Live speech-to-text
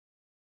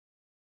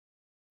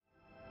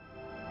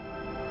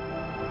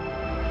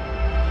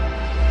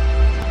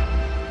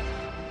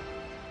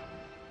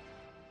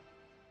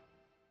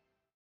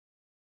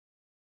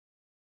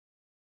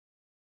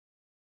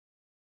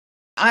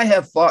I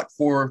have fought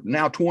for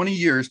now 20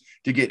 years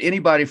to get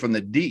anybody from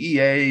the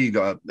DEA,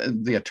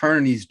 the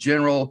attorneys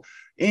general,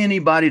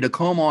 anybody to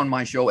come on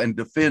my show and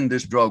defend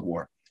this drug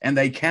war. And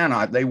they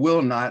cannot, they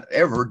will not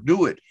ever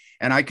do it.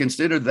 And I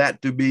consider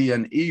that to be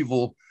an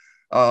evil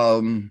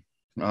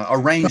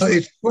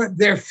arrangement.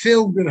 They're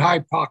filled with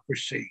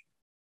hypocrisy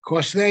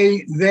because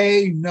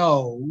they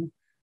know,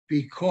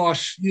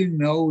 because, you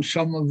know,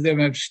 some of them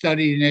have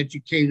studied and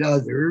educate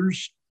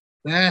others,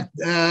 that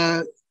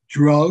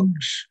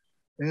drugs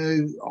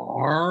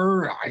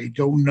are, I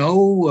don't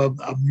know,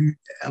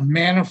 a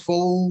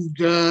manifold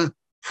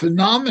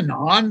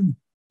phenomenon.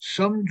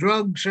 Some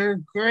drugs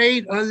are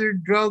great, other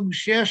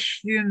drugs, yes,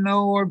 you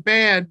know, are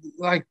bad.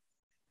 Like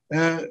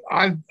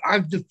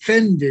I've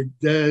defended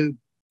you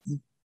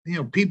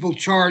know, people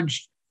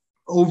charged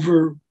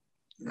over.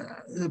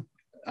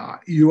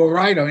 You were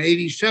right on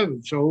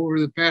 87. So over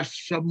the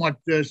past somewhat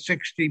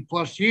 60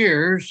 plus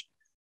years,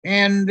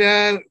 and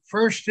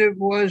first it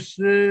was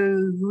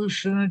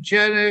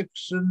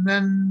hallucinogenics, and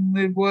then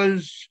it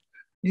was,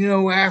 you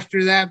know,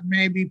 after that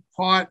maybe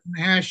pot and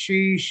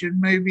hashish, and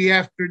maybe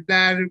after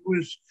that it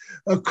was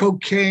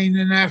cocaine,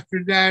 and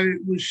after that it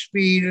was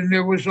speed, and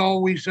there was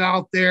always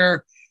out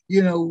there,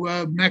 you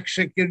know,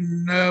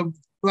 Mexican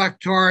black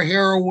tar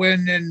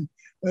heroin, and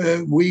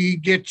we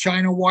get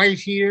China White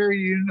here,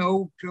 you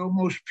know,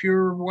 almost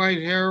pure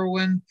white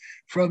heroin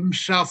from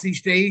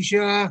Southeast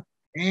Asia,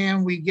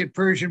 and we get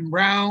Persian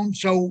brown.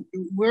 So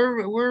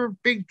we're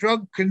big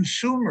drug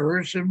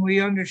consumers, and we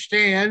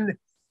understand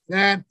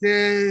that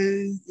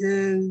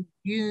you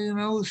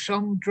know,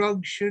 some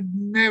drugs should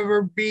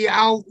never be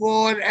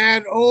outlawed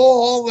at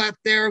all, that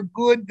they're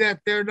good, that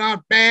they're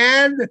not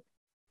bad.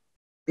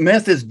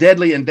 Meth is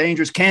deadly and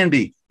dangerous, can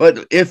be,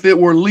 but if it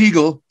were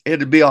legal,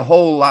 it'd be a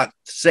whole lot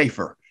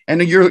safer.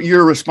 And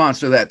your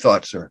response to that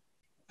thought, sir?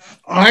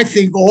 I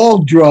think all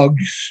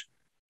drugs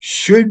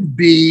should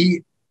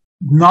be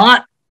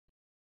not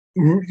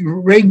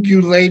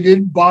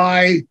regulated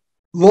by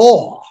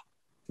law.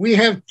 We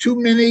have too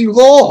many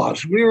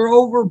laws. We're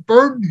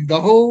overburdened.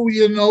 The whole,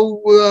 you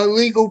know,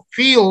 legal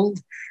field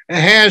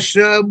has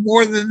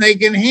more than they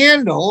can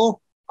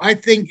handle. I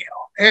think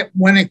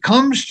when it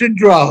comes to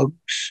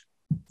drugs,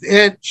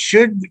 it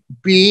should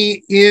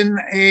be in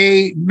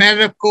a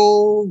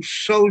medical,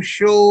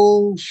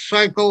 social,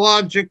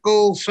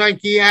 psychological,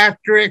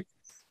 psychiatric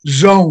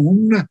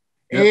zone,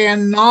 yep.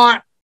 And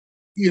not,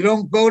 you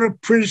don't go to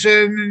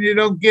prison and you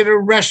don't get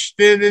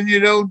arrested and you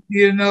don't,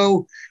 you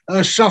know,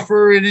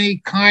 suffer any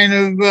kind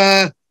of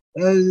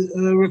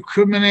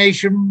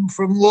recrimination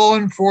from law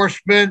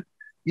enforcement.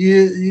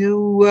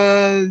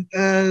 You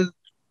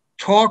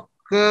talk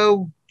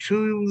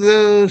to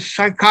the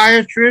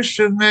psychiatrist,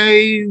 and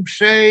they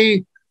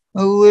say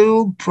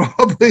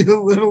probably a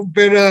little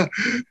bit of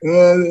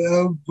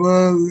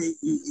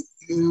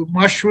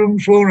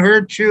mushrooms won't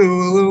hurt you.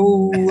 A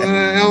little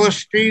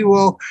LSD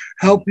will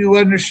help you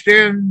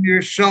understand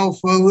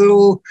yourself. A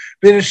little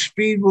bit of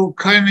speed will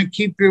kind of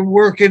keep you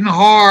working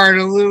hard.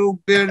 A little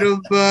bit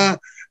of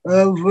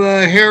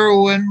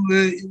heroin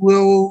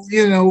will,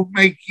 you know,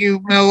 make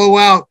you mellow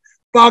out.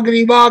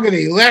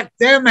 Boggity, let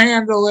them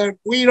handle it.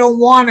 We don't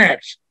want it.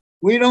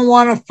 We don't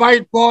want to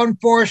fight law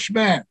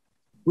enforcement.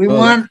 We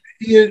want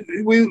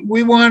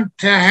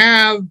to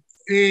have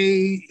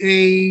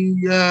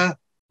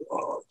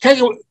take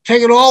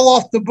it all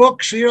off the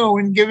books, you know,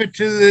 and give it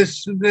to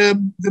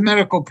the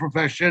medical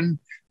profession.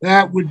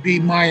 That would be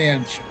my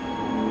answer.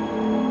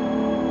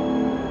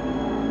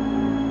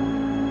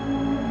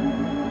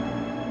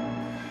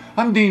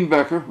 I'm Dean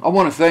Becker. I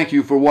want to thank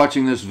you for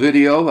watching this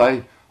video.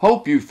 I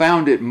hope you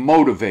found it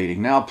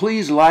motivating. Now,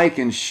 please like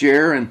and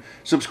share and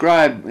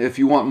subscribe if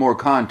you want more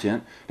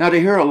content. Now, to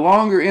hear a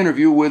longer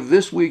interview with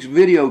this week's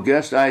video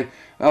guest, I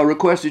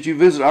request that you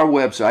visit our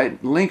website.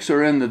 Links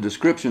are in the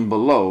description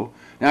below.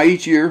 Now,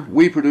 each year,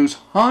 we produce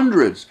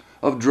hundreds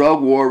of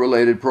drug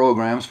war-related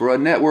programs for a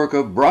network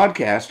of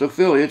broadcast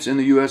affiliates in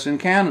the U.S. and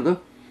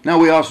Canada. Now,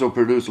 we also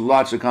produce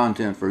lots of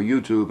content for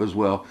YouTube as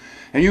well.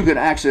 And you can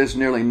access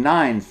nearly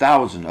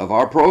 9,000 of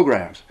our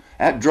programs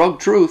at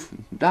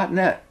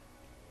drugtruth.net.